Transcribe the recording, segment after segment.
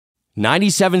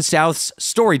97 South's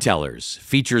Storytellers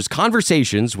features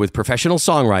conversations with professional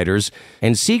songwriters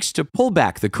and seeks to pull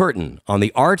back the curtain on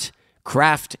the art,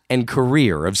 craft, and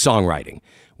career of songwriting.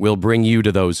 We'll bring you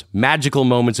to those magical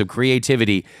moments of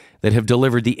creativity that have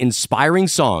delivered the inspiring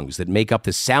songs that make up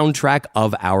the soundtrack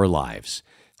of our lives.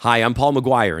 Hi, I'm Paul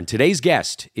McGuire, and today's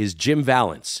guest is Jim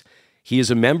Vallance. He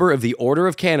is a member of the Order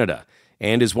of Canada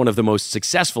and is one of the most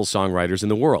successful songwriters in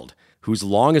the world, whose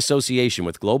long association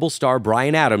with global star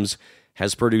Bryan Adams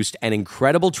has produced an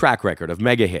incredible track record of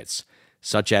mega hits,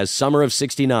 such as Summer of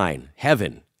 '69,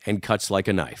 Heaven, and Cuts Like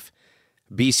a Knife.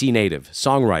 BC native,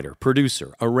 songwriter,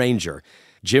 producer, arranger,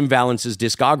 Jim Vallance's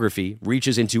discography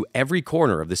reaches into every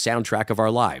corner of the soundtrack of our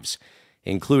lives,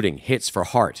 including hits for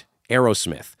Heart,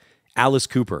 Aerosmith, Alice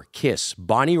Cooper, Kiss,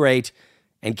 Bonnie Raitt,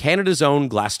 and Canada's own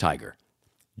Glass Tiger.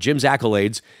 Jim's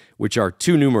accolades, which are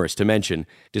too numerous to mention,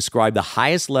 describe the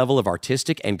highest level of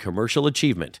artistic and commercial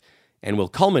achievement and will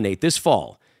culminate this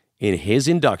fall in his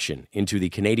induction into the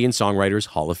Canadian Songwriters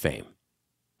Hall of Fame.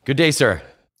 Good day, sir.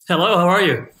 Hello, how are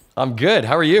you? I'm good.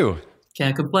 How are you?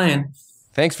 Can't complain.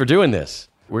 Thanks for doing this.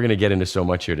 We're going to get into so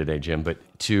much here today, Jim, but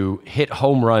to hit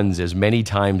home runs as many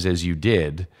times as you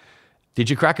did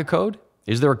you crack a code?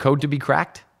 Is there a code to be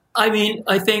cracked? I mean,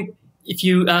 I think if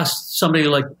you ask somebody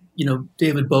like,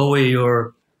 David Bowie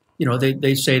or,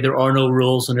 they say there are no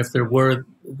rules, and if there were,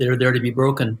 they're there to be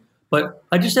broken. But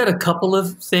I just had a couple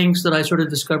of things that I sort of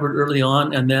discovered early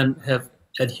on and then have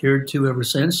adhered to ever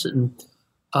since. And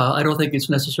I don't think it's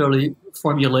necessarily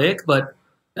formulaic, but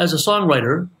as a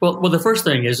songwriter, well, the first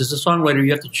thing is, as a songwriter,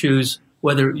 you have to choose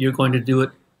whether you're going to do it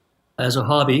as a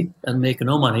hobby and make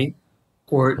no money,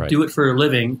 or do it for a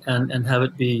living and have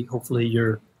it be hopefully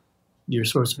your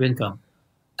source of income.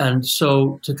 And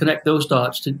so to connect those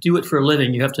dots, to do it for a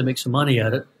living, you have to make some money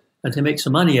at it. And to make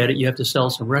some money at it, you have to sell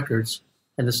some records.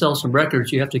 And to sell some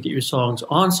records, you have to get your songs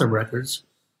on some records.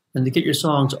 And to get your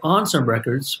songs on some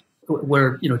records,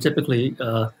 where, typically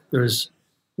there's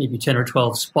maybe 10 or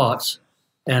 12 spots.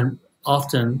 And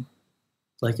often,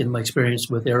 like in my experience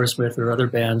with Aerosmith or other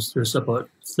bands, there's about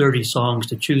 30 songs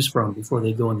to choose from before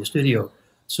they go in the studio.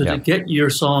 So to get your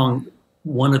song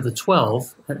one of the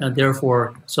 12, and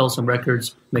therefore sell some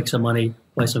records, make some money,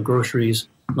 buy some groceries,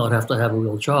 not have to have a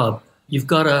real job, you've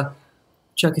got to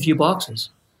check a few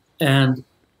boxes. And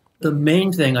the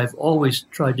main thing I've always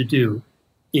tried to do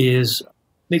is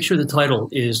make sure the title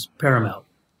is paramount.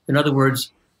 In other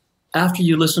words, after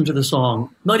you listen to the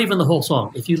song, not even the whole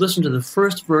song, if you listen to the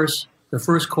first verse, the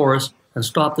first chorus, and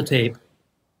stop the tape,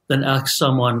 then ask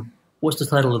someone, what's the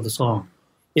title of the song?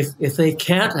 If they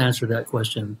can't answer that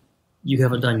question, you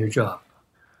haven't done your job.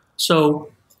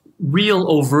 So real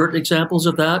overt examples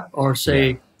of that are,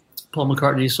 say, Paul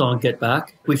McCartney's song Get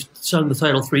Back. We've sung the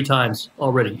title 3 times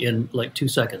already in like 2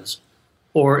 seconds.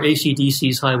 Or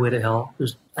AC/DC's Highway to Hell.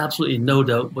 There's absolutely no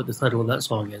doubt what the title of that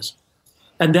song is.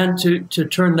 And then to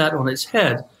turn that on its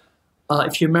head,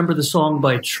 if you remember the song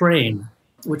by Train,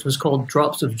 which was called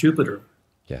Drops of Jupiter.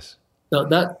 Yes. Now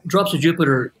that Drops of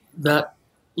Jupiter, that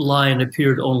line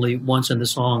appeared only once in the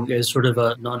song as sort of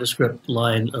a nondescript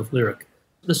line of lyric.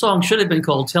 The song should have been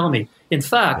called Tell Me. In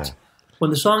fact,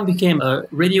 when the song became a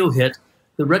radio hit,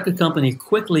 the record company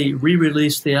quickly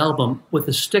re-released the album with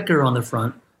a sticker on the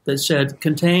front that said,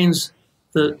 contains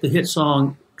the hit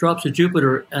song Drops of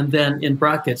Jupiter, and then in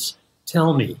brackets,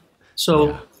 Tell Me.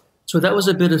 So that was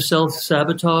a bit of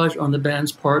self-sabotage on the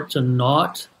band's part to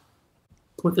not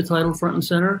put the title front and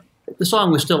center. The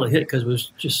song was still a hit because it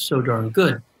was just so darn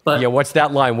good. But what's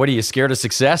that line? What are you, scared of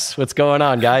success? What's going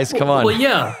on, guys? Come on.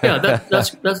 Well,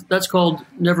 that's called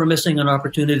never missing an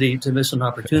opportunity to miss an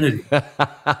opportunity.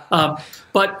 But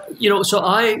so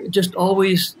I just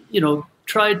always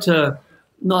tried to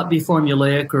not be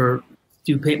formulaic or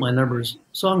do paint my numbers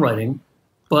songwriting,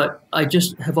 but I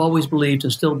just have always believed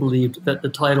and still believed that the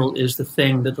title is the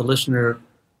thing that the listener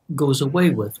goes away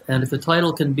with. And if the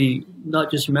title can be not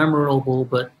just memorable,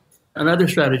 but another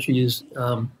strategy is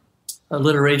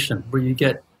alliteration, where you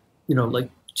get, like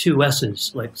 2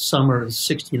 S's, like Summer of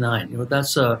 '69.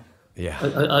 That's a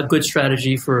good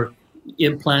strategy for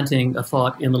implanting a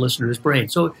thought in the listener's brain.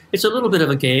 So it's a little bit of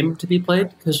a game to be played,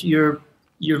 because your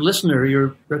listener,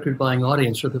 your record buying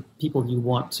audience, are the people you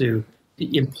want to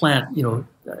implant.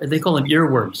 They call them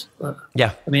earworms.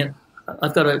 I mean,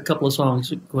 I've got a couple of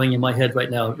songs going in my head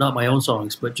right now, not my own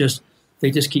songs, but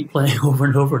they just keep playing over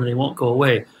and over and they won't go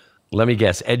away. Let me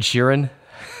guess, Ed Sheeran?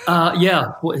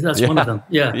 That's one of them.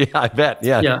 Yeah, I bet.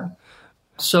 Yeah.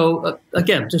 So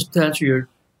again, just to answer your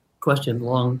question,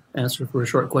 long answer for a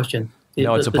short question.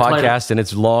 It's a podcast and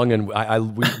it's long, and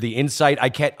the insight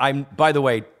I'm, by the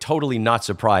way, totally not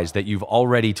surprised that you've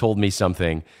already told me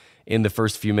something in the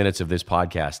first few minutes of this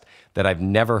podcast that I've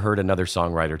never heard another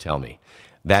songwriter tell me.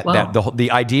 Wow.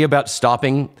 The idea about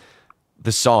stopping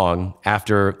the song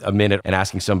after a minute and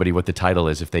asking somebody what the title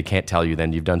is, if they can't tell you,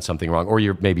 then you've done something wrong, or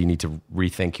you maybe need to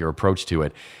rethink your approach to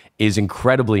it, is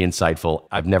incredibly insightful.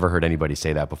 I've never heard anybody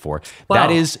say that before. Wow.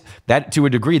 That to a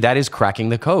degree, that is cracking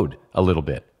the code a little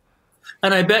bit.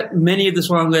 And I bet many of the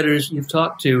songwriters you've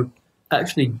talked to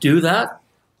actually do that,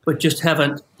 but just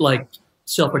haven't like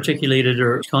self-articulated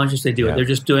or consciously do it. They're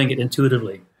just doing it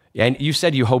intuitively. And you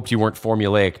said you hoped you weren't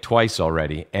formulaic twice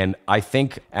already. And I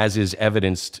think, as is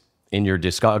evidenced in your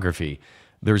discography,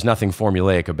 there's nothing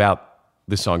formulaic about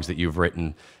the songs that you've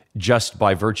written, just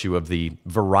by virtue of the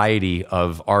variety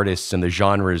of artists and the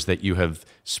genres that you have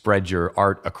spread your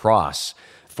art across.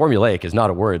 Formulaic is not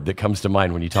a word that comes to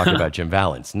mind when you talk about Jim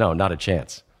Vallance. No, not a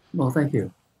chance. Well, thank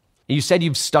you. You said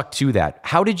you've stuck to that.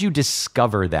 How did you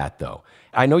discover that, though?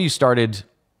 I know you started,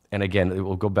 and again,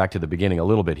 we'll go back to the beginning a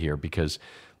little bit here, because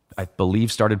I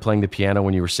believe started playing the piano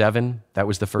when you were 7. That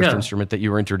was the first instrument that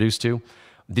you were introduced to.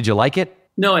 Did you like it?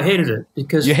 No, I hated it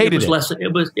because you hated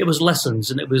it was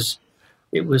lessons, and it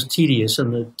was tedious,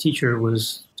 and the teacher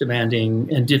was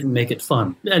demanding and didn't make it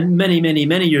fun. And many, many,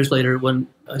 many years later, when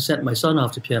I sent my son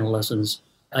off to piano lessons,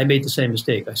 I made the same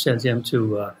mistake. I sent him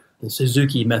to the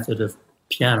Suzuki method of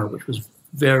piano, which was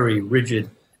very rigid,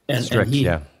 and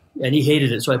he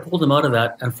hated it. So I pulled him out of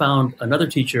that and found another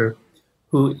teacher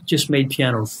who just made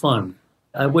piano fun.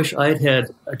 I wish I had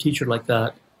had a teacher like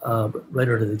that right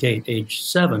out of the gate, age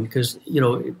 7, because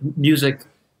music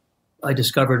I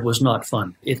discovered was not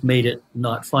fun. It made it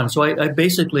not fun. So I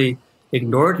basically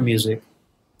ignored music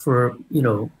for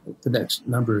the next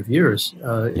number of years.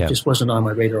 It just wasn't on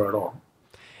my radar at all.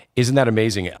 Isn't that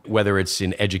amazing? Whether it's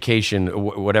in education,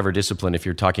 whatever discipline, if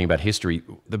you're talking about history,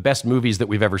 the best movies that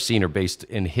we've ever seen are based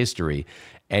in history,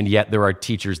 and yet there are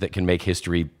teachers that can make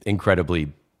history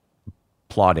incredibly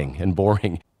plodding and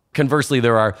boring. Conversely,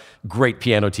 there are great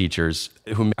piano teachers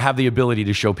who have the ability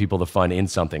to show people the fun in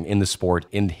something, in the sport,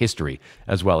 in history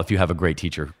as well, if you have a great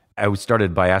teacher. I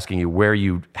started by asking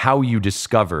you how you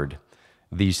discovered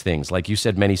these things. Like you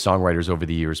said, many songwriters over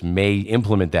the years may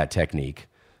implement that technique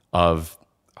of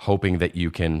hoping that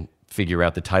you can figure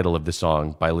out the title of the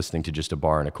song by listening to just a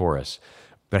bar and a chorus.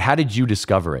 But how did you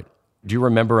discover it? Do you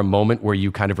remember a moment where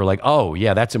you kind of were like, oh,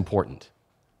 yeah, that's important?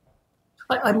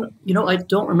 I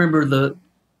don't remember the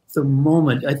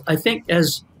moment. I think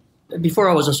before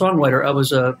I was a songwriter, I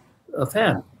was a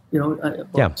fan.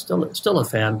 Still a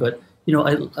fan. But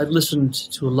I listened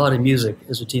to a lot of music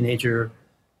as a teenager,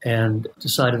 and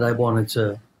decided I wanted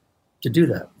to do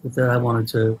that. That I wanted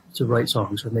to write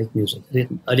songs or make music.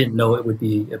 I didn't know it would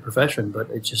be a profession, but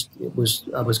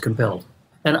I was compelled.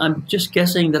 And I'm just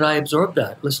guessing that I absorbed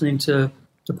that listening to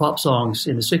pop songs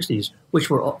in the '60s, which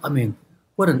were,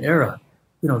 what an era.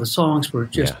 The songs were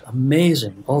just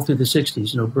amazing all through the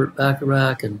 '60s. Burt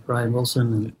Bacharach and Brian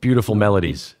Wilson. And beautiful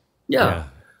melodies. Yeah.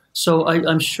 So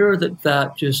I'm sure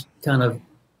that just kind of,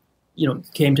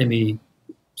 came to me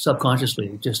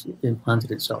subconsciously, just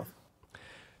implanted itself.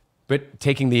 But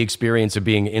taking the experience of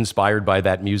being inspired by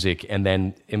that music and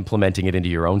then implementing it into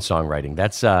your own songwriting,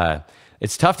 that's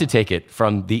it's tough to take it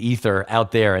from the ether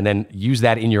out there and then use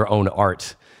that in your own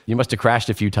art. You must have crashed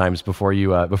a few times before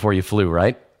you flew,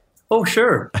 right? Oh,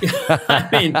 sure.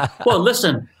 Well,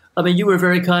 listen, you were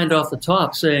very kind off the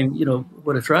top saying,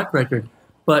 what a track record.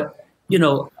 But,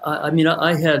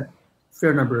 I had a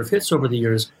fair number of hits over the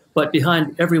years, but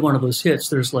behind every one of those hits,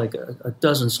 there's like a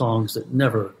dozen songs that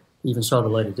never even saw the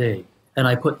light of day. And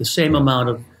I put the same amount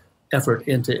of effort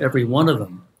into every one of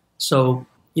them. So,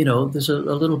 there's a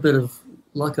little bit of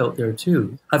luck out there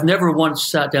too. I've never once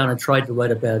sat down and tried to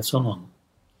write a bad song,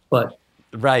 but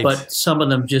some of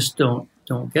them just don't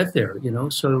get there,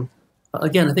 So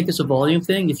again, I think it's a volume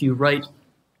thing. If you write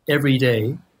every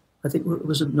day, I think it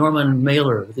was Norman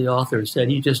Mailer, the author, said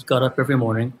he just got up every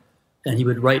morning and he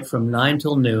would write from 9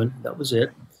 till noon. That was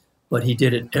it. But he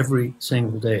did it every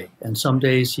single day. And some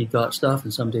days he got stuff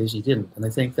and some days he didn't. And I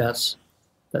think that's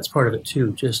part of it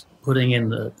too, just putting in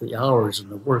the hours and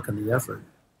the work and the effort.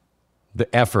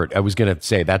 The effort, I was going to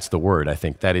say, that's the word. I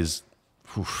think that is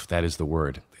the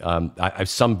word. I've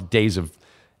some days of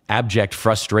abject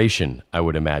frustration, I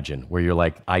would imagine, where you're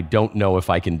like, I don't know if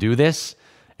I can do this.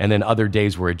 And then other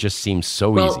days where it just seems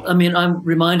so easy. Well, I'm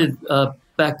reminded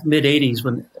back mid-'80s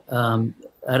when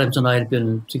Adams and I had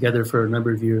been together for a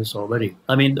number of years already.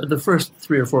 The first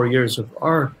 3 or 4 years of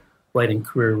our writing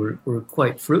career were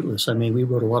quite fruitless. We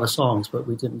wrote a lot of songs, but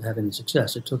we didn't have any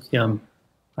success. It took him,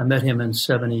 I met him in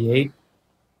 '78,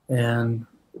 and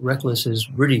Reckless, his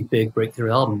really big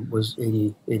breakthrough album, was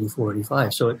 84,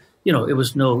 85. So it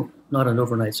was not an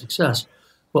overnight success.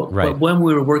 But, Right. but when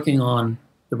we were working on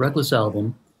the Reckless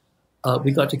album,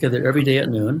 we got together every day at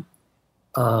noon.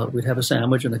 We'd have a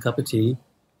sandwich and a cup of tea,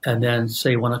 and then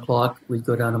say 1:00, we'd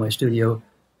go down to my studio,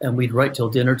 and we'd write till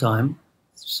dinner time,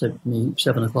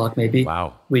 7:00 maybe.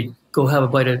 Wow. We'd go have a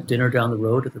bite of dinner down the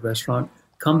road at the restaurant,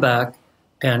 come back,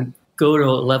 and go to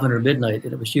 11 or midnight.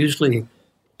 And it was usually,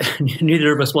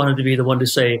 neither of us wanted to be the one to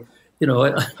say,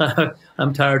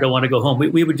 I'm tired, I want to go home.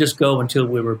 We would just go until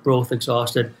we were both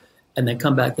exhausted, and then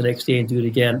come back the next day and do it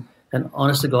again. And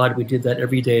honest to God, we did that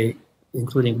every day,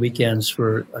 including weekends,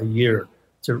 for a year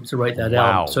to write that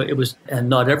Wow. album. So it was, and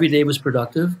not every day was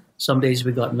productive. Some days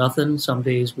we got nothing. Some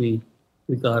days we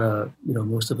got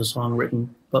most of a song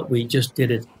written, but we just did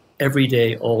it every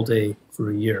day, all day for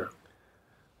a year.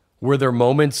 Were there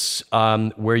moments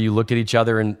where you looked at each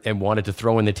other and wanted to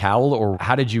throw in the towel, or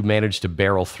how did you manage to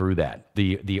barrel through that?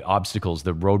 The obstacles,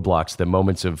 the roadblocks, the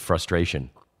moments of frustration?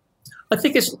 I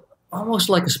think it's almost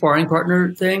like a sparring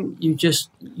partner thing. You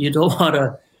don't want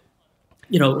to,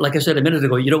 like I said a minute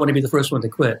ago, you don't want to be the first one to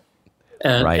quit.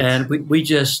 And, Right. and we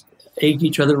just egged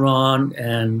each other on,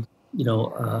 and,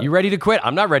 You ready to quit?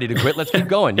 I'm not ready to quit. Let's keep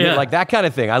going. Yeah. Like that kind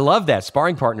of thing. I love that.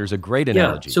 Sparring partner is a great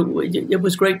analogy. Yeah, so it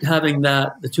was great having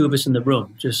the two of us in the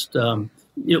room. Just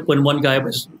when one guy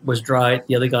was dry,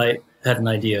 the other guy had an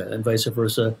idea, and vice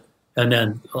versa. And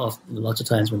then lots of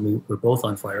times when we were both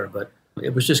on fire. But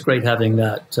it was just great having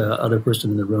that other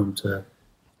person in the room to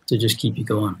just keep you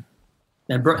going.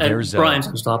 And Brian's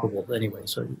unstoppable anyway,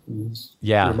 so he's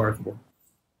remarkable.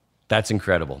 That's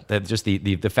incredible. That just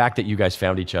the fact that you guys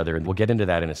found each other, and we'll get into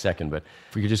that in a second. But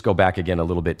if we could just go back again a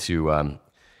little bit to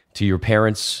your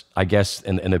parents, I guess,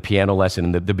 and the piano lesson,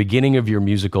 and the beginning of your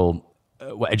musical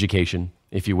education,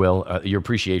 if you will, your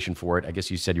appreciation for it. I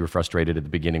guess you said you were frustrated at the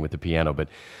beginning with the piano, but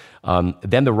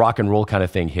then the rock and roll kind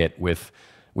of thing hit with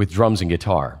drums and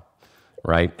guitar,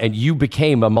 right? And you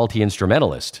became a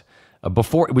multi-instrumentalist.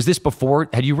 Was this before?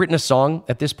 Had you written a song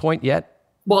at this point yet?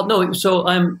 Well, no. So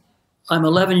I'm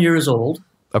 11 years old.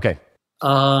 Okay.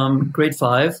 Grade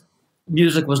 5.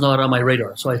 Music was not on my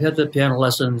radar. So I had the piano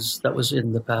lessons. That was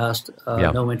in the past.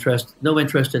 No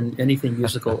interest in anything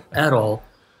musical at all.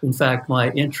 In fact, my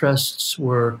interests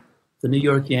were the New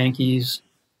York Yankees,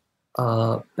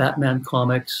 Batman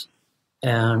comics,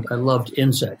 and I loved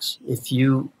insects. If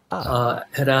you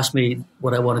had asked me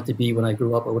what I wanted to be when I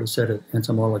grew up, I would have said an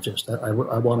entomologist. I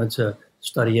wanted to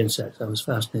study insects. I was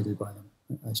fascinated by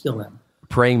them. I still am.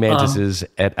 Praying mantises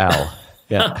et al.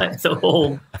 Yeah. the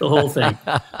whole thing.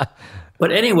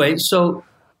 But anyway, so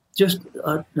just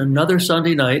another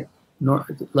Sunday night,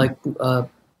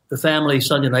 the family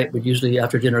Sunday night would usually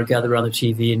after dinner gather around the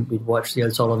TV and we'd watch the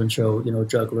Ed Sullivan Show,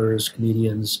 jugglers,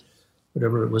 comedians,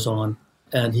 whatever it was on.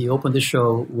 And he opened the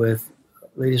show with,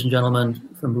 ladies and gentlemen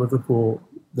from Liverpool,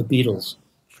 the Beatles.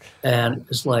 And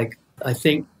it's like, I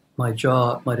think my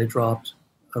jaw might have dropped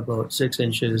about 6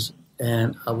 inches.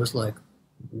 And I was like,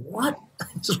 what?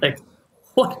 It's like,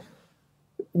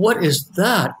 what is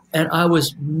that? And I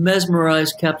was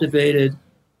mesmerized, captivated.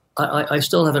 I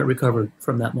still haven't recovered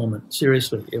from that moment.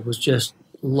 Seriously, it was just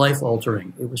life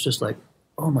altering. It was just like,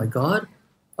 oh my God,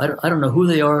 I don't know who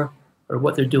they are or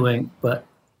what they're doing, but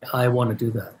I want to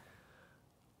do that.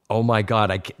 Oh my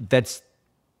God, that's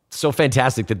so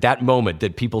fantastic that moment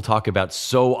that people talk about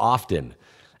so often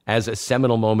as a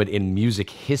seminal moment in music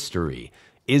history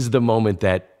is the moment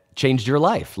that changed your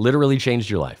life, literally changed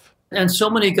your life. And so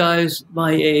many guys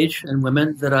my age and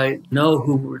women that I know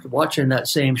who were watching that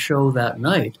same show that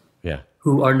night,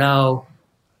 who are now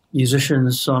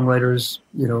musicians, songwriters,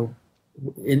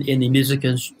 in the music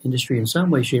industry in some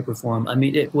way, shape, or form. I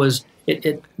mean,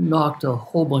 it knocked a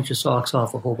whole bunch of socks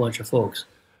off a whole bunch of folks.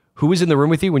 Who was in the room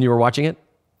with you when you were watching it?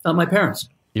 My parents.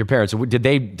 Your parents. Did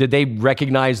they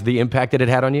recognize the impact that it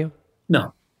had on you?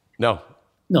 No. No.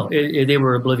 No, they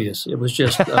were oblivious. It was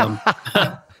just...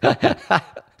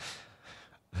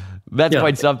 That's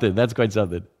quite something. That's quite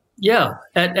something. Yeah,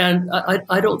 and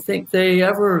I don't think they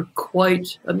ever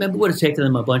quite... I remember it would have taken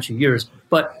them a bunch of years.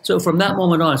 But so from that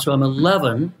moment on, so I'm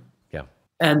 11,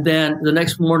 and then the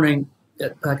next morning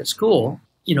back at school,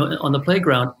 on the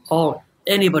playground, all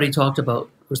anybody talked about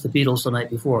was the Beatles the night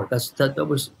before. That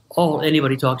was all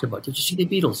anybody talked about. Did you see the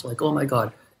Beatles? Like, oh my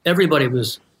God. Everybody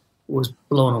was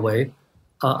blown away.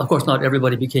 Of course, not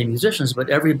everybody became musicians, but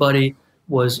everybody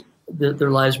was...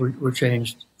 Their lives were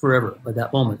changed forever by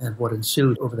that moment and what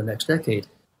ensued over the next decade.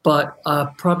 But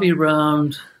probably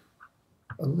around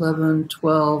 11,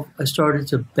 12, I started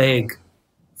to beg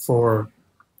for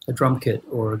a drum kit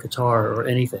or a guitar or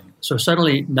anything. So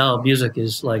suddenly now music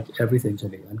is like everything to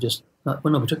me. well,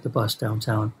 no, we took the bus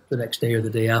downtown the next day or the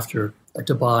day after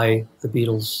to buy the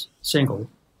Beatles single.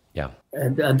 Yeah.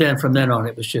 And then from then on,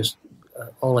 it was just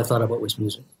all I thought about was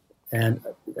music. And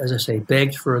as I say,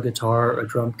 begged for a guitar, a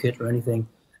drum kit, or anything.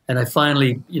 And I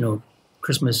finally,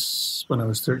 Christmas when I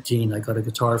was 13, I got a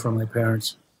guitar from my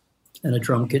parents and a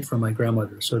drum kit from my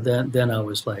grandmother. So then I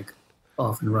was like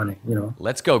off and running,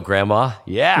 Let's go, Grandma.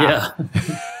 Yeah.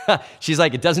 She's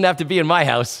like, it doesn't have to be in my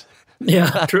house.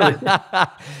 Yeah, truly.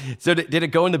 So did it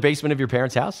go in the basement of your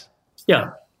parents' house?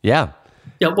 Yeah. Yeah.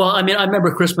 Yeah, well, I mean, I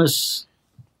remember Christmas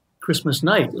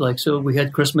night. Like, so we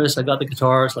had Christmas, I got the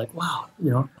guitar, it's like, wow,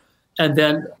 And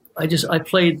then I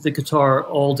played the guitar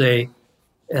all day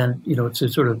and, to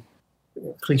sort of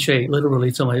cliche,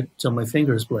 literally till my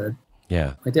fingers bled.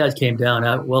 Yeah. My dad came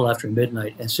down well after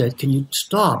midnight and said, "Can you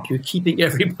stop? You're keeping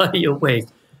everybody awake."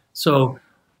 So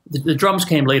the drums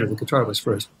came later. The guitar was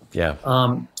first. Yeah.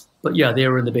 But yeah, they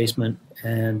were in the basement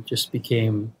and just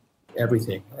became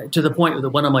everything. To the point that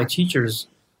one of my teachers,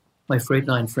 my grade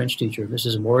 9 French teacher,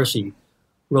 Mrs. Morrissey,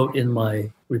 wrote in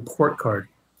my report card,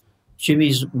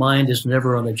 "Jimmy's mind is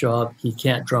never on the job. He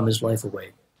can't drum his life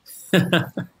away."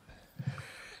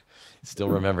 Still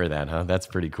remember that, huh? That's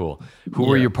pretty cool. Who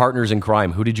were your partners in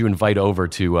crime? Who did you invite over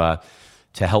to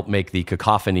help make the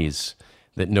cacophonies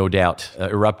that no doubt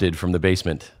erupted from the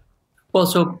basement? Well,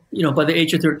 so, by the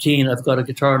age of 13, I've got a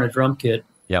guitar and a drum kit.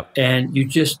 Yep. And you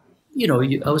just,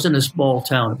 I was in a small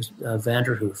town. It was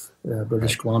Vanderhoof,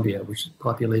 British Columbia, which is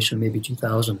population maybe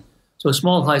 2,000. So a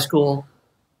small high school,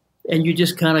 and you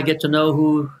just kind of get to know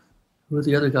who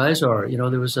the other guys are.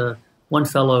 There was one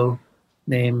fellow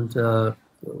named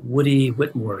Woody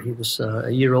Whitmore. He was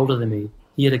a year older than me.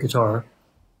 He had a guitar,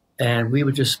 and we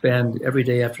would just spend every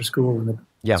day after school.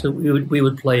 So we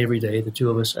would play every day, the two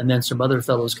of us, and then some other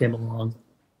fellows came along,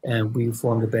 and we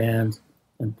formed a band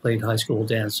and played high school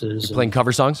dances. Playing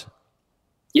cover songs?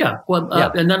 Yeah, well,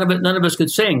 and none of us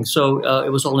could sing, so it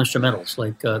was all instrumentals,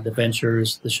 like the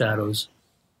Ventures, the Shadows,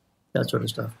 that sort of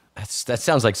stuff. That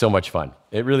sounds like so much fun.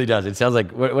 It really does. It sounds like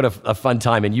what a fun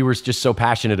time, and you were just so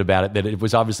passionate about it that it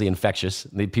was obviously infectious.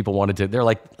 People wanted to. They're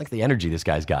like the energy this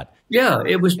guy's got. Yeah,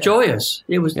 it was joyous.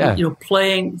 It was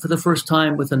playing for the first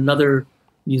time with another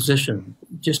musician,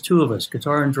 just two of us,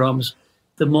 guitar and drums.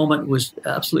 The moment was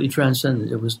absolutely transcendent.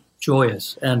 It was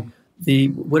joyous, and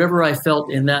whatever I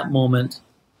felt in that moment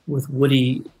with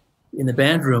Woody in the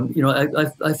band room,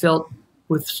 I felt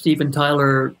with Steven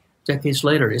Tyler decades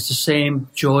later. It's the same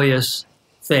joyous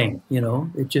thing,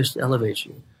 it just elevates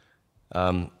you.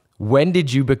 When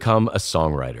did you become a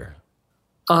songwriter?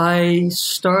 I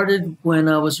started when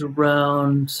I was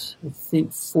around, I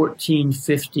think, 14,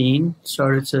 15.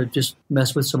 Started to just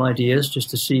mess with some ideas just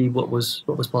to see what was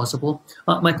possible.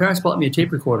 My parents bought me a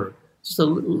tape recorder, just a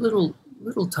little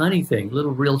tiny thing,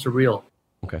 little reel-to-reel.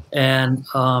 Okay. And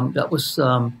that was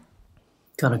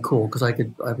kind of cool because I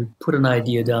would put an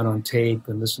idea down on tape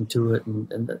and listen to it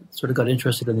and sort of got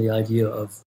interested in the idea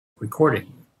of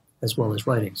recording as well as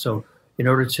writing. So in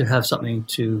order to have something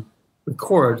to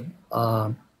record,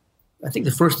 I think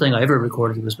the first thing I ever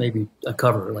recorded was maybe a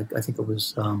cover. Like I think it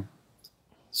was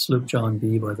Sloop John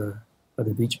B by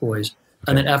the Beach Boys. Okay.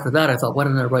 And then after that, I thought, why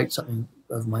don't I write something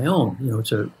of my own,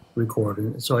 to record?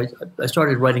 And so I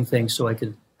started writing things so I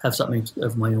could have something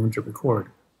of my own to record.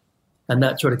 And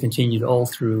that sort of continued all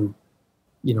through,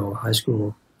 high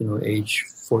school, age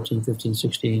 14, 15,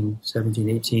 16, 17,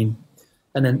 18.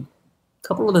 And then a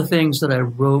couple of the things that I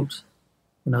wrote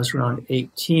when I was around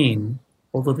 18,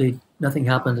 although nothing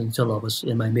happened until I was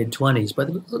in my mid-20s, but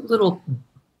little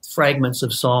fragments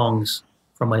of songs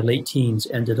from my late teens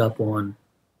ended up on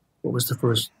what was the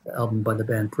first album by the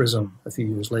band Prism a few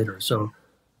years later. So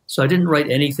I didn't write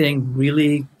anything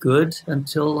really good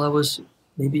until I was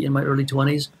maybe in my early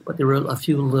 20s, but there were a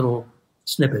few little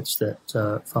snippets that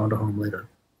found a home later.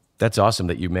 That's awesome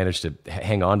that you managed to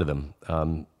hang on to them.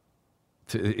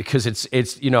 Because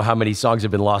it's how many songs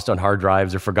have been lost on hard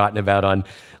drives or forgotten about on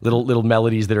little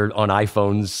melodies that are on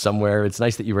iPhones somewhere. It's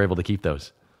nice that you were able to keep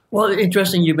those. Well,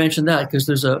 interesting you mentioned that because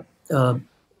there's Paul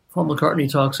McCartney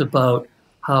talks about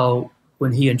how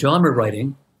when he and John were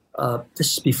writing,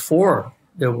 this is before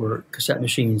there were cassette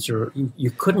machines or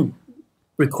you couldn't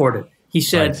record it. He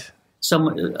said, right.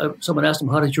 Someone asked him,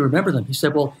 how did you remember them? He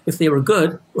said, well, if they were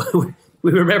good,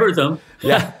 we remembered them.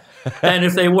 Yeah. And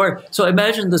if they weren't, so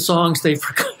imagine the songs they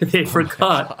forgot.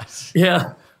 Oh,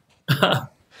 yeah.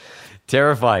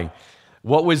 Terrifying.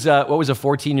 What was a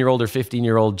 14-year-old or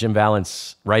 15-year-old Jim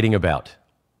Vallance writing about?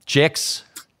 Chicks?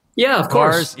 Yeah, of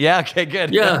course. Yeah, okay,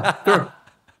 good. Yeah,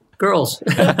 girls.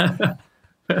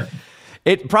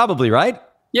 It probably, right?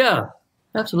 Yeah.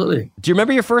 Absolutely. Do you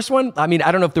remember your first one? I mean,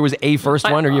 I don't know if there was a first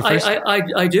one or your first.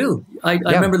 I do. I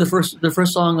remember the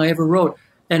first song I ever wrote,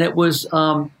 and it was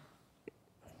kind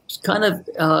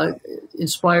of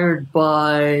inspired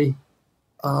by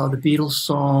the Beatles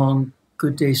song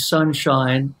 "Good Day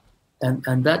Sunshine,"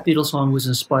 and that Beatles song was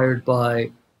inspired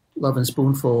by "Love and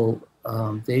Spoonful,"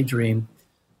 "Daydream,"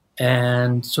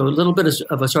 and so a little bit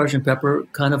of a Sgt. Pepper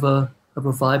kind of a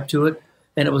vibe to it,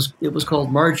 and it was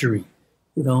called Marjorie,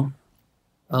 you know.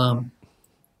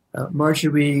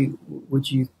 Marjorie,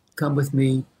 would you come with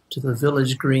me to the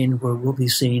village green where we'll be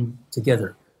seen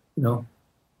together, you know?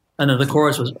 And then the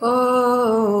chorus was,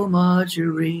 oh,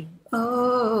 Marjorie,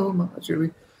 you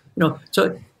know.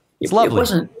 So it's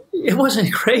lovely. It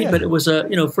wasn't great, but it was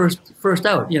first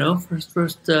out, you know,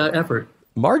 first effort.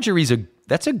 Marjorie's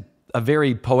that's a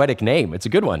very poetic name. It's a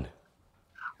good one.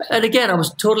 And again, I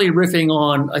was totally riffing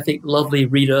on, I think, Lovely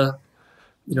Rita,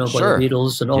 you know, by the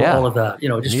Beatles and all of that, you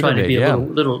know, just trying to be a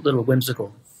little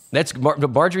whimsical.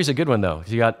 Marjorie's a good one though.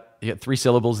 You got 3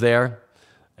 syllables there,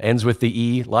 ends with the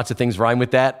E. Lots of things rhyme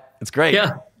with that. It's great.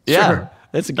 Yeah, sure.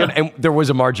 That's a good. And there was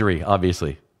a Marjorie,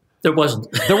 obviously. There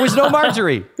wasn't. There was no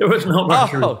Marjorie. There was no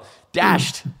Marjorie. Oh,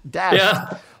 dashed.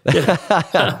 Yeah.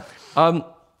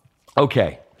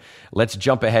 Okay, let's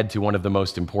jump ahead to one of the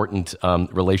most important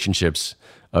relationships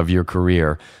of your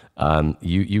career.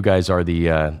 You guys are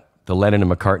the Lennon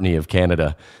and McCartney of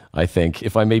Canada, I think,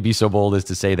 if I may be so bold as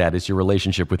to say that, is your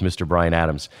relationship with Mr. Bryan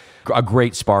Adams. A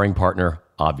great sparring partner,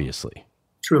 obviously.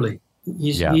 Truly.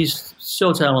 He's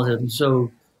so talented and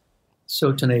so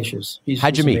tenacious. He's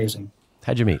amazing.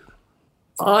 How'd you meet?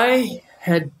 I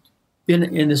had been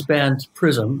in this band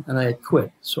Prism, and I had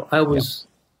quit. So I was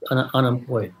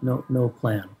unemployed, no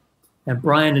plan. And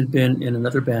Brian had been in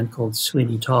another band called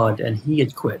Sweeney Todd, and he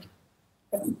had quit.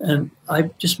 And I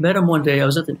just met him one day. I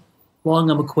was at the Long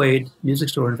McQuaid music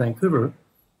store in Vancouver,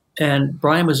 and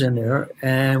Brian was in there,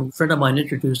 and a friend of mine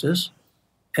introduced us,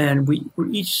 and we were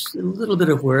each a little bit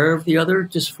aware of the other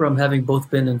just from having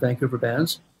both been in Vancouver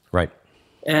bands. Right.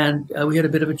 And we had a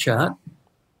bit of a chat,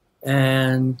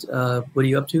 and what are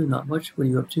you up to? Not much. What are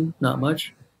you up to? Not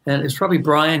much. And it's probably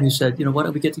Brian who said, you know, why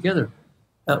don't we get together?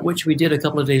 Which we did a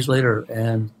couple of days later,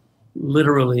 and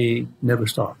literally never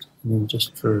stopped. I mean,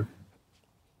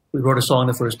 we wrote a song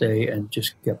the first day and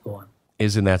just kept going.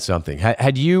 Isn't that something?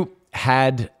 Had you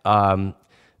had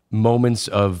moments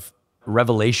of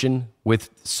revelation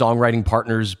with songwriting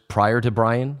partners prior to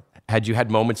Brian? Had you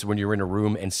had moments when you were in a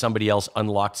room and somebody else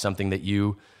unlocked something that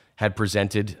you had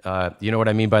presented? You know what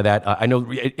I mean by that? I know.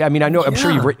 I'm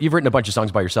sure you've written a bunch of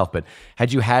songs by yourself, but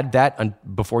had you had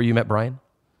that before you met Brian?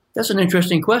 That's an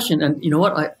interesting question. And you know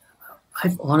what?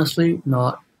 I've honestly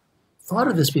not thought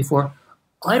of this before.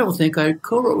 I don't think I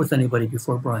co-wrote with anybody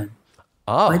before Brian.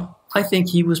 Oh. I think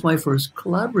he was my first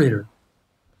collaborator.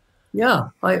 Yeah.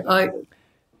 I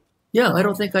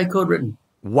don't think I co-written.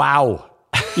 Wow.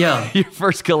 Yeah. Your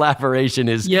first collaboration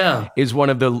is one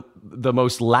of the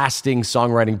most lasting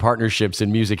songwriting partnerships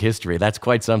in music history. That's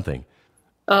quite something.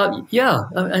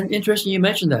 And interesting you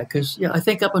mentioned that, because I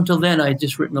think up until then I'd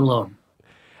just written alone.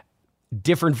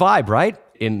 Different vibe, right?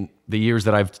 In the years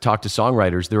that I've talked to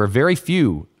songwriters, there are very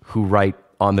few who write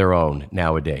on their own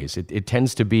nowadays. It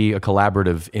tends to be a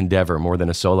collaborative endeavor more than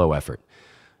a solo effort.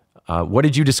 What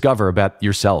did you discover about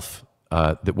yourself?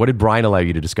 What did Brian allow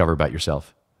you to discover about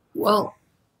yourself? Well,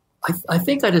 I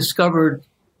think I discovered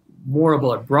more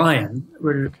about Brian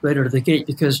right out of the gate,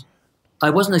 because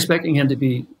I wasn't expecting him to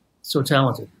be so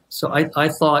talented. So I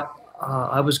thought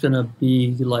I was going to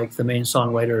be like the main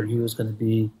songwriter and he was going to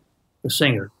be the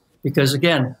singer. Because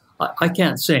again, I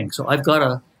can't sing. So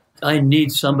I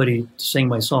need somebody to sing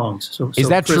my songs. So is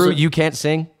that true? You can't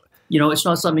sing? You know, it's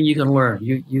not something you can learn.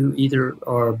 You either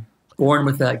are born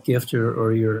with that gift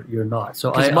or you're not.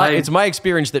 So it's my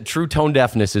experience that true tone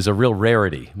deafness is a real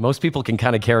rarity. Most people can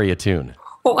kind of carry a tune.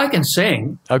 Oh, I can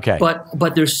sing. Okay.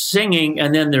 But there's singing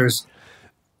and then there's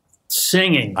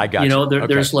singing. I got you. You know,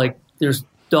 there's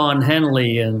Don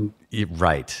Henley and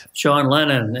right. Sean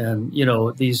Lennon and, you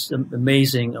know, these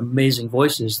amazing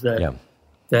voices that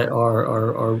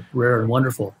are rare and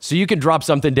wonderful. So you can drop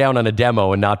something down on a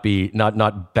demo and not be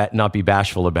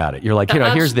bashful about it. You're like,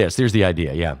 here's the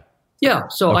idea. Yeah. Yeah.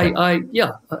 So okay.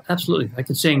 Absolutely. I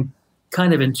can sing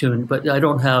kind of in tune, but I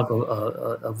don't have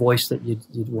a voice that you'd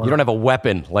want. You don't have a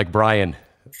weapon like Brian.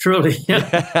 Truly.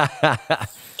 Yeah.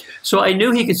 So I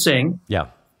knew he could sing. Yeah.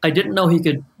 I didn't know he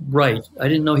could write. I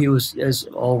didn't know he was as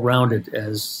all-rounded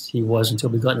as he was until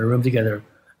we got in a room together.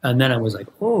 And then I was like,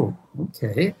 oh,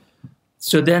 okay.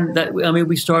 So then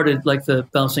we started like the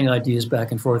bouncing ideas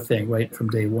back and forth thing right from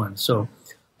day one. So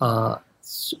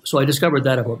so I discovered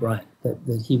that about Brian,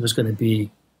 that he was going to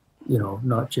be,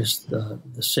 not just the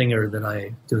singer that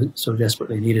I so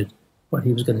desperately needed, but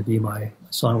he was going to be my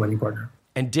songwriting partner.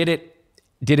 And did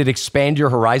it expand your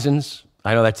horizons?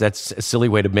 I know that's a silly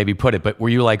way to maybe put it, but were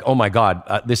you like, oh my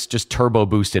God, this just turbo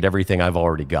boosted everything I've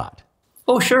already got?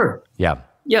 Oh, sure. Yeah.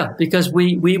 Yeah, because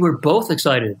we were both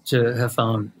excited to have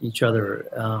found each other.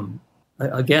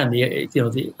 Again,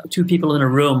 the two people in a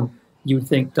room, you would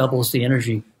think doubles the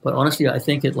energy, but honestly, I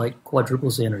think it like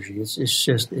quadruples the energy. It's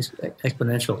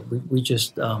exponential. We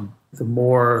just the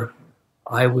more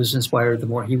I was inspired, the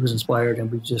more he was inspired,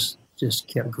 and we just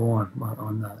kept going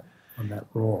on that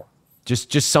role.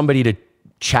 Just somebody to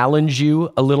challenge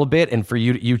you a little bit, and for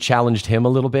you challenged him a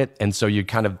little bit, and so you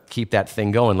kind of keep that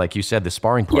thing going, like you said, the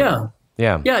sparring partner.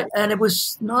 Yeah, and it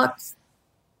was not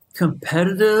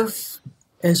competitive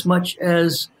as much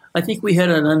as I think we had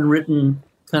an unwritten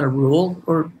kind of rule,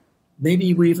 or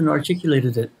maybe we even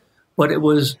articulated it, but it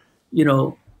was,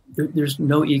 there's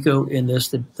no ego in this.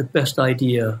 The best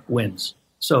idea wins.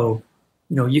 So,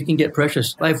 you can get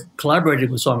precious. I've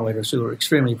collaborated with songwriters who are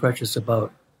extremely precious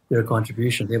about their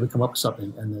contribution. They would come up with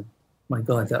something, and then, my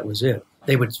God, that was it.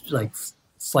 They would like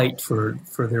fight for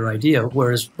their idea.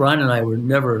 Whereas Brian and I were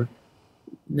never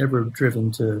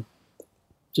driven to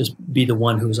just be the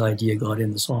one whose idea got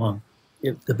in the song.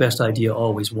 The best idea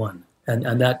always won,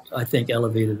 and that I think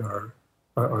elevated our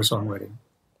songwriting.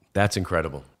 That's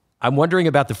incredible. I'm wondering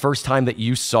about the first time that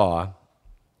you saw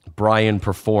Brian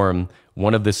perform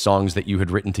one of the songs that you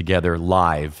had written together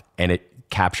live, and it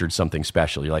captured something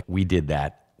special. You're like, we did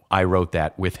that. I wrote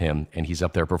that with him, and he's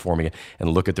up there performing it, and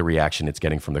look at the reaction it's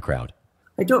getting from the crowd.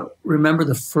 I don't remember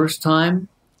the first time.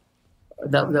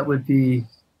 That would be a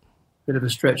bit of a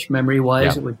stretch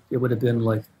memory-wise. Yeah. It would have been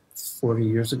like 40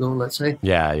 years ago, let's say.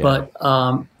 Yeah.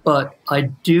 But I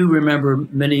do remember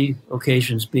many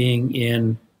occasions being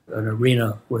in an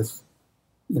arena with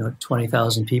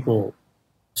 20,000 people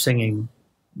singing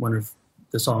one of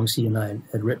the songs he and I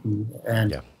had written,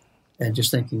 and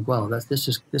just thinking, wow, this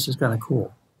is kind of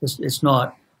cool. It's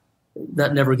not,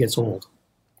 that never gets old.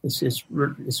 It's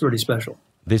really special.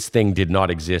 This thing did not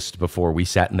exist before we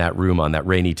sat in that room on that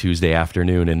rainy Tuesday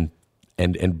afternoon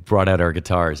and brought out our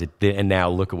guitars. And now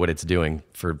look at what it's doing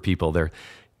for people. They're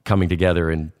coming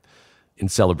together in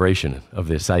celebration of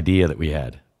this idea that we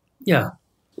had. Yeah,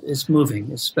 it's moving.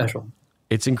 It's special.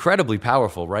 It's incredibly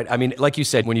powerful, right? I mean, like you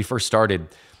said, when you first started,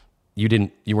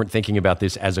 you weren't thinking about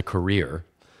this as a career.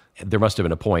 There must have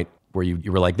been a point where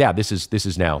you were like, yeah, this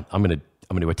is now, I'm going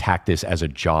to attack this as a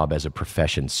job, as a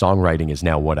profession. Songwriting is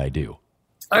now what I do.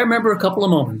 I remember a couple of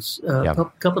moments,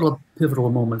 couple of pivotal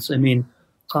moments. I mean,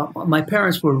 my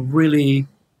parents were really,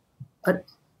 I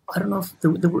don't know if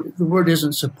the word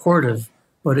isn't supportive,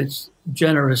 but it's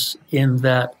generous in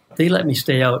that they let me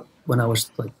stay out when I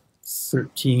was like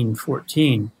 13,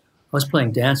 14. I was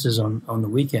playing dances on the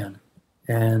weekend,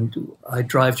 and I'd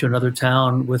drive to another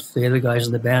town with the other guys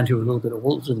in the band who were a little bit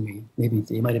older than me. Maybe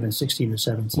they might have been 16 or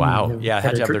 17. Wow. Yeah,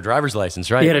 had to have their driver's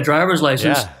license, right? They had a driver's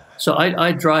license. Yeah. So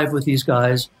I'd drive with these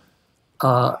guys,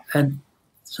 and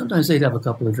sometimes they'd have a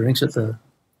couple of drinks at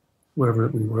wherever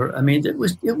we were. I mean, it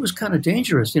was kind of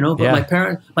dangerous, but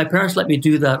my parents let me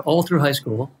do that all through high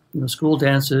school, school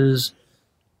dances,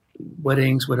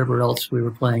 weddings, whatever else we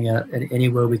were playing at, and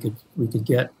anywhere we could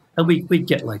get. And we'd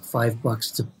get like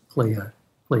 $5 to play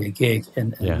a gig,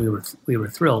 and we were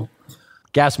thrilled.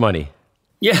 Gas money.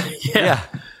 Yeah.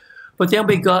 But then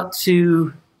we got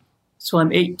to, so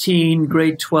I'm 18,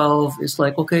 grade 12. It's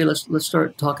like, okay, let's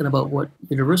start talking about what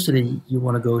university you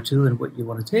want to go to and what you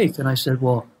want to take. And I said,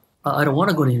 well, I don't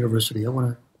want to go to university. I want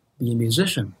to be a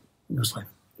musician. And it was like,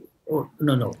 oh,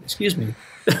 no, excuse me.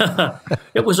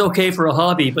 It was okay for a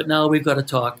hobby, but now we've got to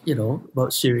talk,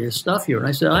 about serious stuff here. And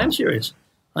I said, I'm serious.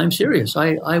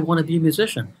 I want to be a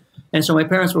musician. And so my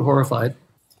parents were horrified.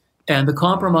 And the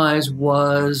compromise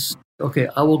was, okay,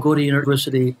 I will go to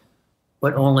university,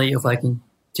 but only if I can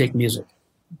take music.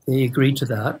 They agreed to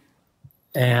that.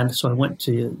 And so I went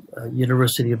to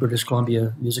University of British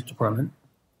Columbia Music Department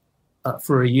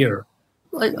for a year.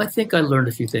 I think I learned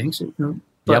a few things,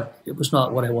 but It was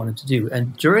not what I wanted to do.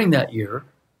 And during that year,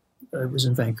 I was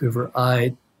in Vancouver,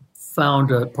 I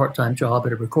found a part-time job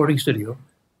at a recording studio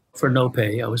for no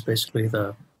pay. I was basically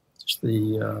the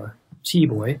tea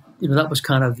boy. That was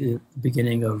kind of the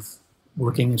beginning of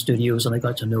working in studios, and I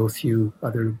got to know a few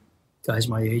other guys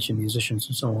my age and musicians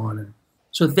and so on. And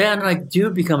so then I do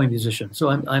become a musician. So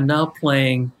I'm now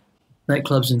playing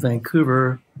nightclubs in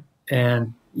Vancouver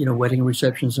and, wedding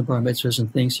receptions and bar mitzvahs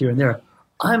and things here and there.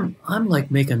 I'm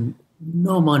like making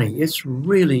no money. It's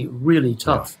really, really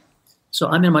tough. So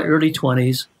I'm in my early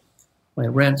 20s. my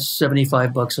rent's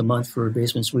 $75 a month for a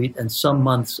basement suite, and some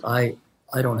months I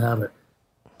don't have it.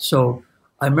 So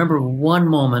I remember one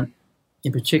moment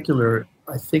in particular.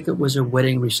 I think it was a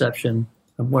wedding reception.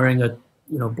 I'm wearing a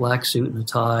black suit and a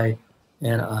tie,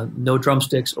 and no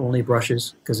drumsticks, only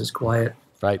brushes because it's quiet.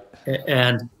 Right.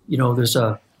 And there's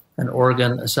an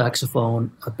organ, a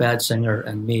saxophone, a bad singer,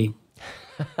 and me.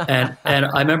 And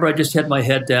I remember I just had my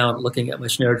head down, looking at my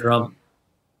snare drum,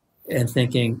 and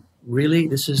thinking, really,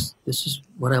 this is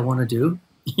what I want to do.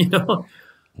 Yeah.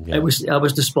 I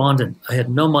was despondent. I had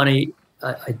no money.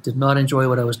 I did not enjoy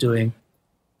what I was doing,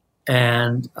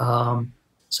 and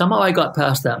somehow I got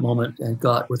past that moment and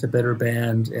got with a better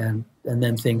band, and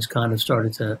then things kind of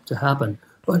started to happen.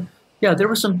 But yeah, there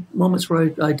were some moments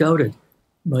where I doubted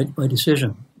my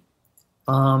decision.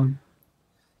 And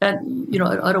I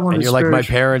don't want to. And you're like my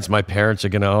parents. My parents are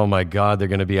gonna. Oh my God, they're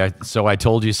gonna be. So I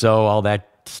told you so. All that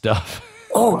stuff.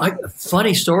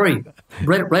 Funny story.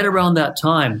 Right around that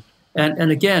time,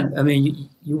 and again, I mean,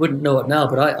 you wouldn't know it now,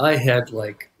 but I had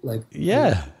like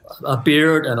a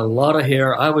beard and a lot of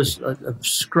hair. I was a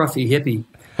scruffy hippie,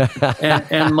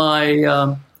 and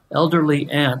my elderly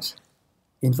aunt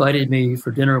invited me for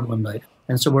dinner one night,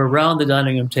 and so we're around the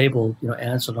dining room table,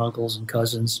 aunts and uncles and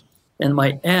cousins. And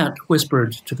my aunt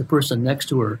whispered to the person next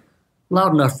to her,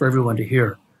 loud enough for everyone to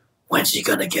hear, "When's he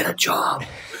going to get a job?"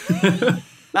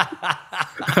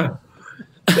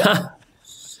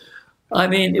 I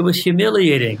mean, it was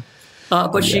humiliating,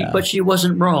 but she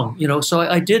wasn't wrong, So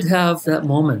I did have that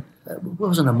moment. It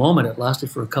wasn't a moment; it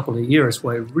lasted for a couple of years,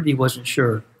 where I really wasn't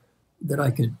sure that I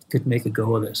could make a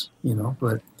go of this,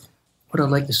 But what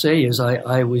I'd like to say is,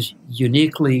 I was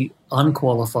uniquely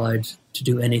unqualified to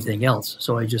do anything else,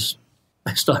 so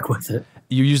I stuck with it.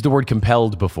 You used the word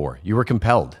compelled before. You were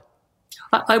compelled.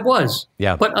 I was.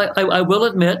 Yeah. But I will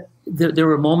admit that there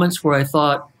were moments where I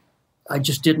thought I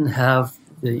just didn't have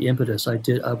the impetus. I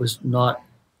didn't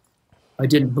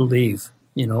believe.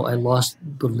 I lost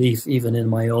belief even in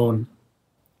my own,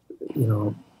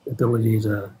 ability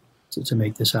to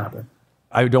make this happen.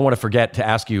 I don't want to forget to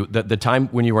ask you, the time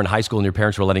when you were in high school and your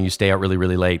parents were letting you stay out really,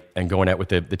 really late and going out with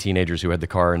the teenagers who had the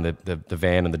car and the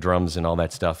van and the drums and all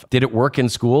that stuff. Did it work in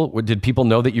school? Did people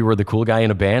know that you were the cool guy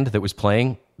in a band that was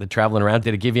playing, that traveling around?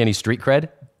 Did it give you any street cred?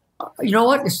 You know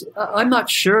what? I'm not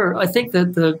sure. I think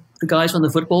that the guys on the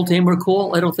football team were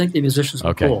cool. I don't think the musicians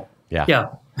were cool. Yeah. Yeah.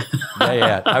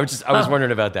 I was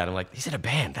wondering about that. I'm like, he's in a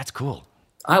band. That's cool.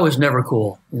 I was never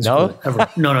cool in school. Ever.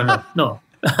 No.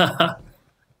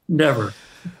 Never.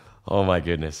 Oh my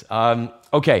goodness.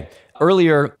 Okay.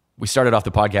 Earlier, we started off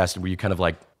the podcast where you kind of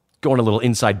like going a little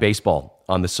inside baseball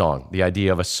on the song, the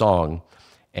idea of a song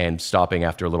and stopping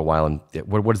after a little while. And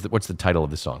what's the title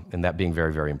of the song? And that being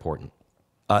very, very important.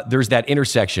 There's that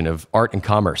intersection of art and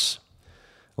commerce.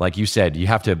 Like you said, you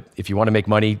have to, if you want to make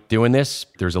money doing this,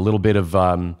 there's a little bit of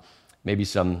maybe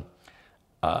some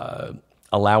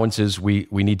allowances we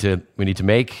need to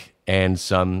make, and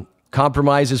some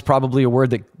compromise is probably a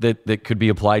word that could be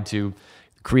applied to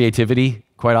creativity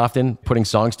quite often. Putting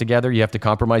songs together, you have to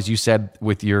compromise. You said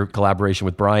with your collaboration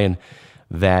with Brian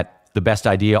that the best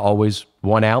idea always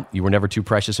won out. You were never too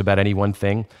precious about any one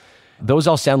thing. Those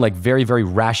all sound like very, very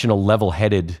rational,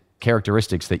 level-headed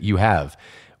characteristics that you have,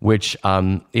 which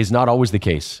is not always the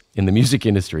case in the music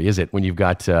industry, is it? When you've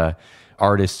got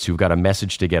artists who've got a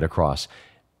message to get across.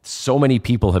 So many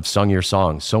people have sung your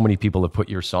songs. So many people have put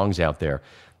your songs out there.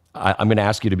 I'm going to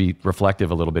ask you to be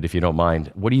reflective a little bit, if you don't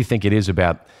mind. What do you think it is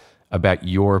about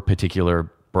your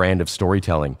particular brand of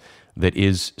storytelling that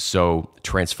is so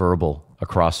transferable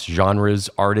across genres,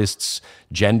 artists,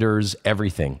 genders,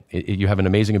 everything? You have an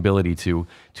amazing ability to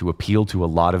appeal to a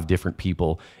lot of different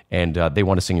people, and they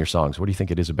want to sing your songs. What do you think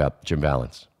it is about Jim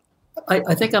Vallance?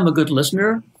 I think I'm a good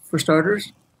listener, for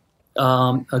starters,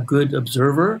 a good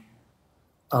observer,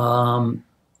 and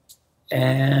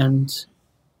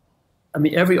I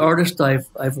mean, every artist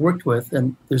I've worked with,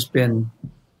 and there's been,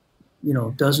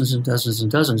 dozens and dozens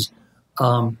and dozens.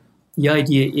 The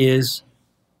idea is,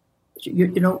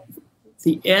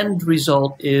 the end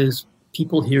result is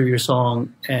people hear your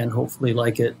song and hopefully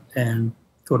like it and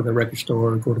go to the record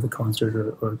store or go to the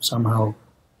concert or somehow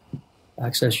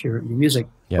access your music.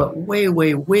 Yeah. But way,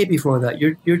 way, way before that,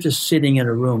 you're just sitting in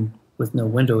a room with no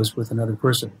windows with another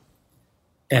person,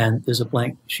 and there's a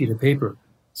blank sheet of paper.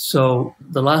 So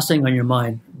the last thing on your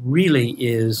mind really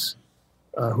is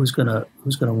who's gonna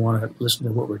want to listen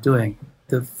to what we're doing.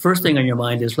 The first thing on your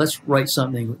mind is, let's write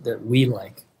something that we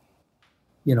like.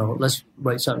 Let's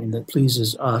write something that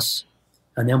pleases us,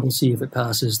 and then we'll see if it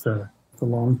passes the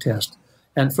long test.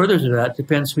 And further to that,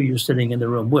 depends who you're sitting in the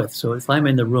room with. So if I'm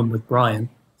in the room with Brian,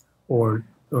 or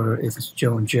or if it's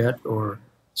Joan Jett or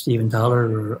Steven Tyler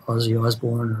or Ozzy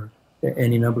Osbourne or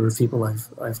any number of people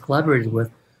I've collaborated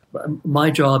with. My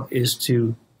job is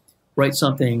to write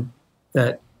something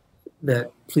that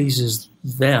pleases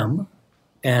them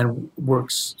and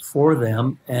works for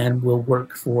them and will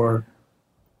work for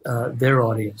their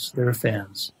audience, their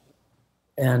fans,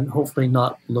 and hopefully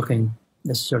not looking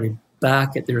necessarily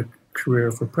back at their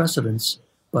career for precedence,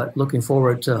 but looking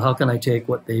forward to how can I take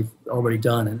what they've already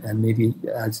done and maybe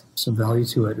add some value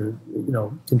to it, or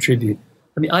contribute.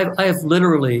 I mean, I have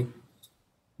literally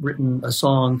written a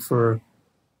song for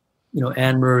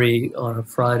Anne Murray on a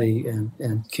Friday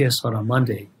and Kiss on a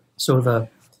Monday. So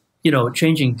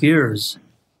changing gears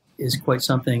is quite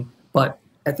something. But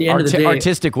at the end of the day,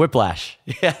 artistic whiplash.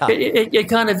 Yeah, it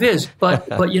kind of is.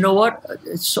 But you know what?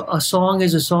 A song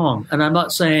is a song, and I'm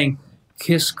not saying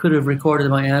Kiss could have recorded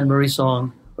my Anne Murray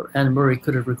song, or Anne Murray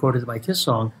could have recorded my Kiss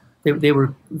song. They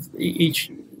were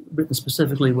each written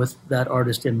specifically with that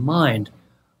artist in mind.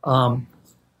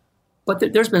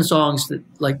 But there's been songs that,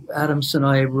 like Adams and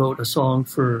I wrote a song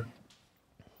for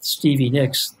Stevie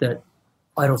Nicks that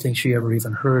I don't think she ever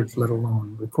even heard, let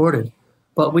alone recorded.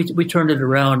 But we turned it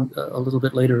around a little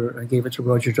bit later and gave it to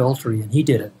Roger Daltrey, and he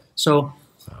did it. So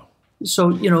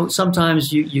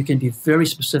sometimes you can be very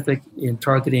specific in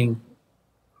targeting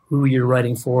who you're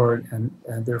writing for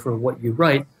and therefore what you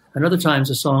write. And other times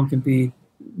a song can be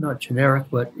not generic,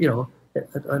 but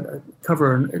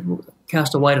cover and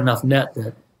cast a wide enough net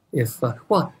that if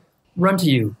Run to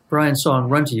You, Brian's song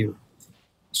Run to You,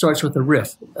 starts with a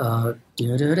riff.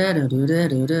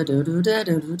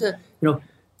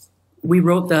 We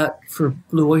wrote that for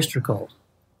Blue Oyster Cult,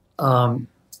 we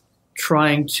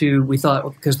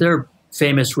thought, because their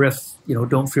famous riff,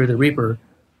 Don't Fear the Reaper,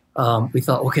 we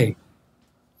thought, okay,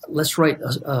 let's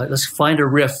find a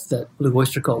riff that Blue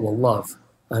Oyster Cult will love,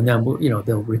 and then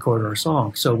they'll record our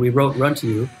song. So we wrote Run to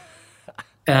You,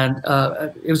 and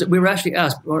we were actually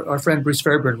asked. Our friend Bruce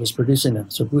Fairburn was producing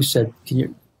them, so Bruce said,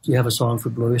 do you have a song for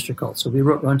Blue Oyster Cult? So we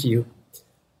wrote Run to You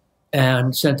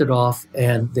and sent it off,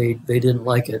 and they didn't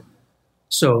like it.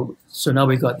 So now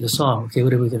we got this song. Okay,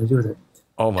 what are we going to do with it?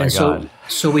 Oh my God!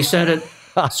 So we sent it.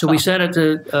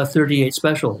 To 38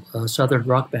 Special, a Southern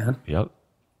rock band. Yep.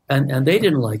 And they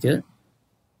didn't like it.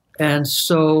 And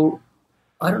so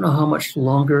I don't know how much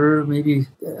longer. Maybe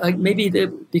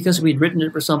because we'd written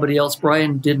it for somebody else,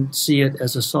 Brian didn't see it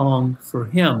as a song for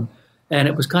him, and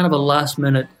it was kind of a last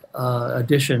minute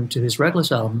addition to his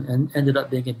Reckless album, and ended up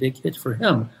being a big hit for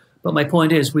him. But my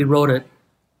point is, we wrote it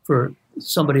for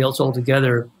somebody else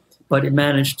altogether, but it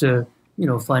managed to,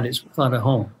 find a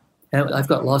home. And I've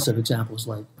got lots of examples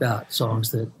like that,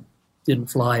 songs that didn't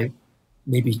fly,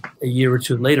 maybe a year or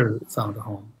two later found a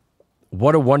home.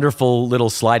 What a wonderful little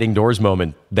sliding doors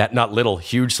moment,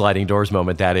 huge sliding doors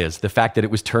moment that is. The fact that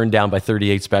it was turned down by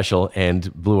 38 Special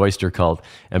and Blue Oyster Cult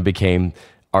and became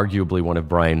arguably one of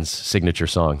Brian's signature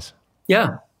songs.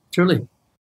 Yeah, truly.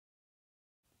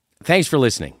 Thanks for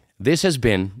listening. This has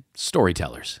been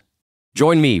Storytellers.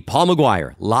 Join me, Paul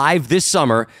McGuire, live this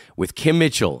summer with Kim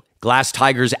Mitchell, Glass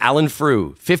Tigers' Alan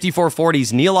Frew,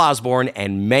 5440's Neil Osborne,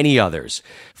 and many others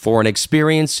for an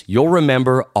experience you'll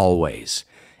remember always.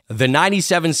 The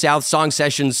 97 South Song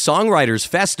Sessions Songwriters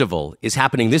Festival is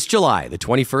happening this July, the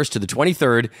 21st to the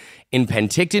 23rd, in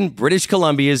Penticton, British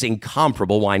Columbia's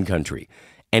incomparable wine country.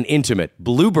 An intimate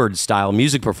Bluebird-style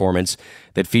music performance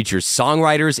that features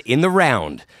songwriters in the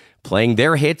round, playing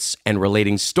their hits and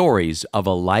relating stories of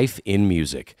a life in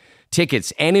music.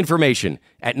 Tickets and information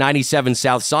at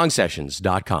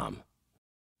 97southsongsessions.com.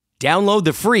 Download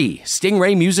the free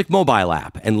Stingray Music mobile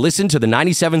app and listen to the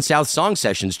 97 South Song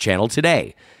Sessions channel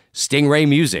today. Stingray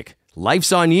Music.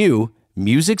 Life's on you.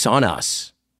 Music's on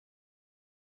us.